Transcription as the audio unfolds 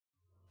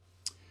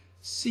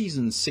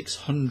Season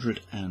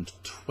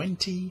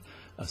 620,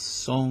 a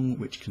song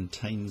which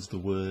contains the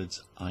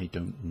words I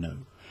don't know.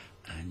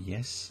 And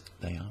yes,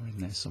 they are in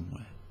there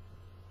somewhere.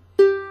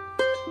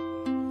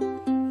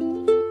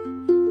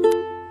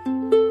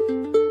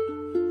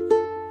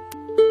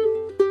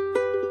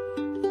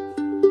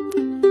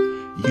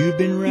 You've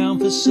been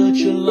round for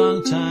such a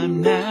long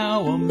time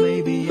now, or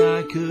maybe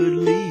I could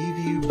leave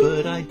you,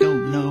 but I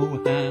don't know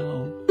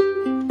how.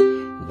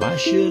 Why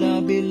should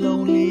I be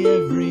lonely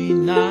every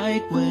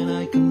night when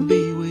I can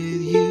be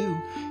with you?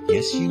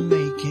 Yes, you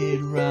make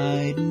it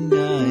right, and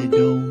I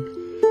don't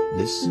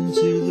listen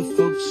to the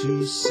folks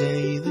who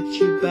say that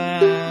you're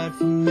bad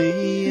for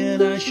me,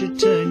 and I should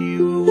turn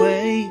you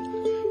away,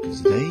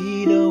 'cause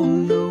they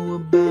don't know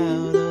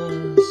about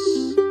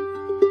us,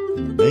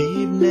 and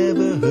they've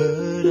never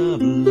heard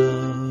of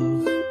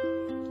love.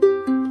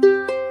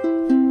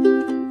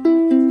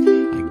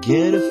 I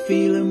get a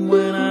feeling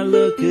when I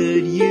look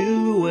at you,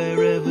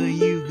 wherever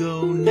you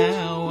go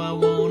now, I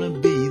wanna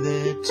be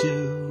there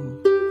too.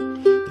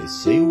 They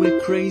say we're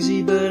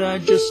crazy, but I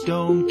just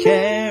don't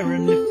care,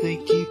 and if they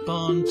keep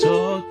on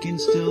talking,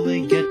 still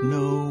they get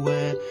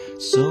nowhere.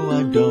 So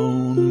I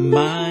don't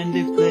mind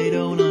if they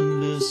don't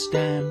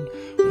understand.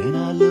 When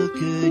I look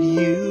at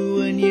you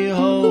and you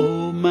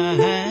hold my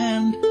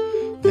hand,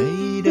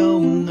 they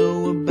don't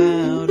know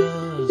about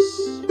us,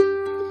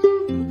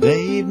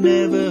 they've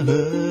never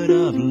heard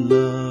of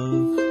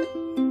love.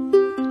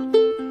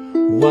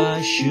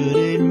 Why should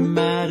it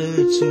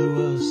matter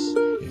to us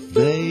if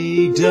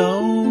they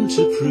don't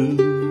approve?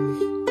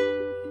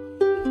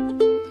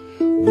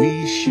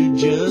 We should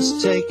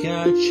just take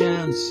our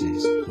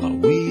chances while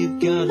we've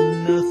got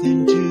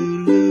nothing to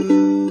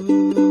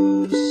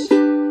lose.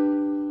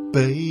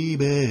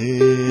 Baby,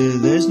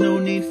 there's no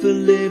need for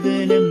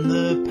living in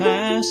the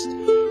past.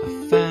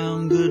 I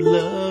found good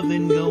love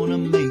and gonna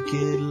make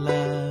it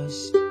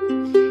last.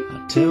 I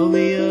tell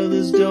the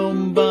others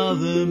don't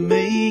bother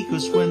me,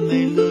 'cause when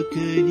they look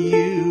at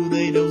you,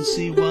 they don't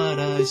see what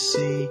I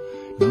see.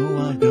 No,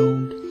 I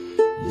don't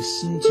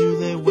listen to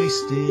their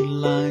wasted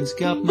lines.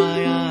 Got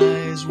my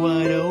eyes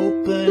wide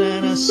open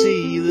and I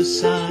see the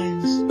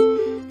signs.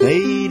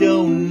 They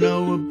don't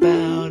know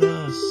about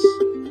us,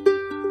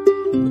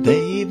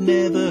 they've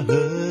never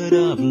heard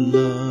of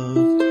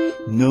love.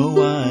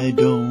 No, I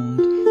don't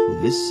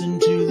listen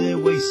to their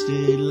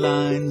wasted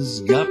lines.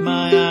 Got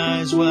my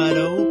eyes wide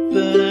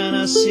open and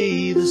I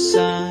see the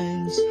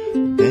signs.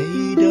 They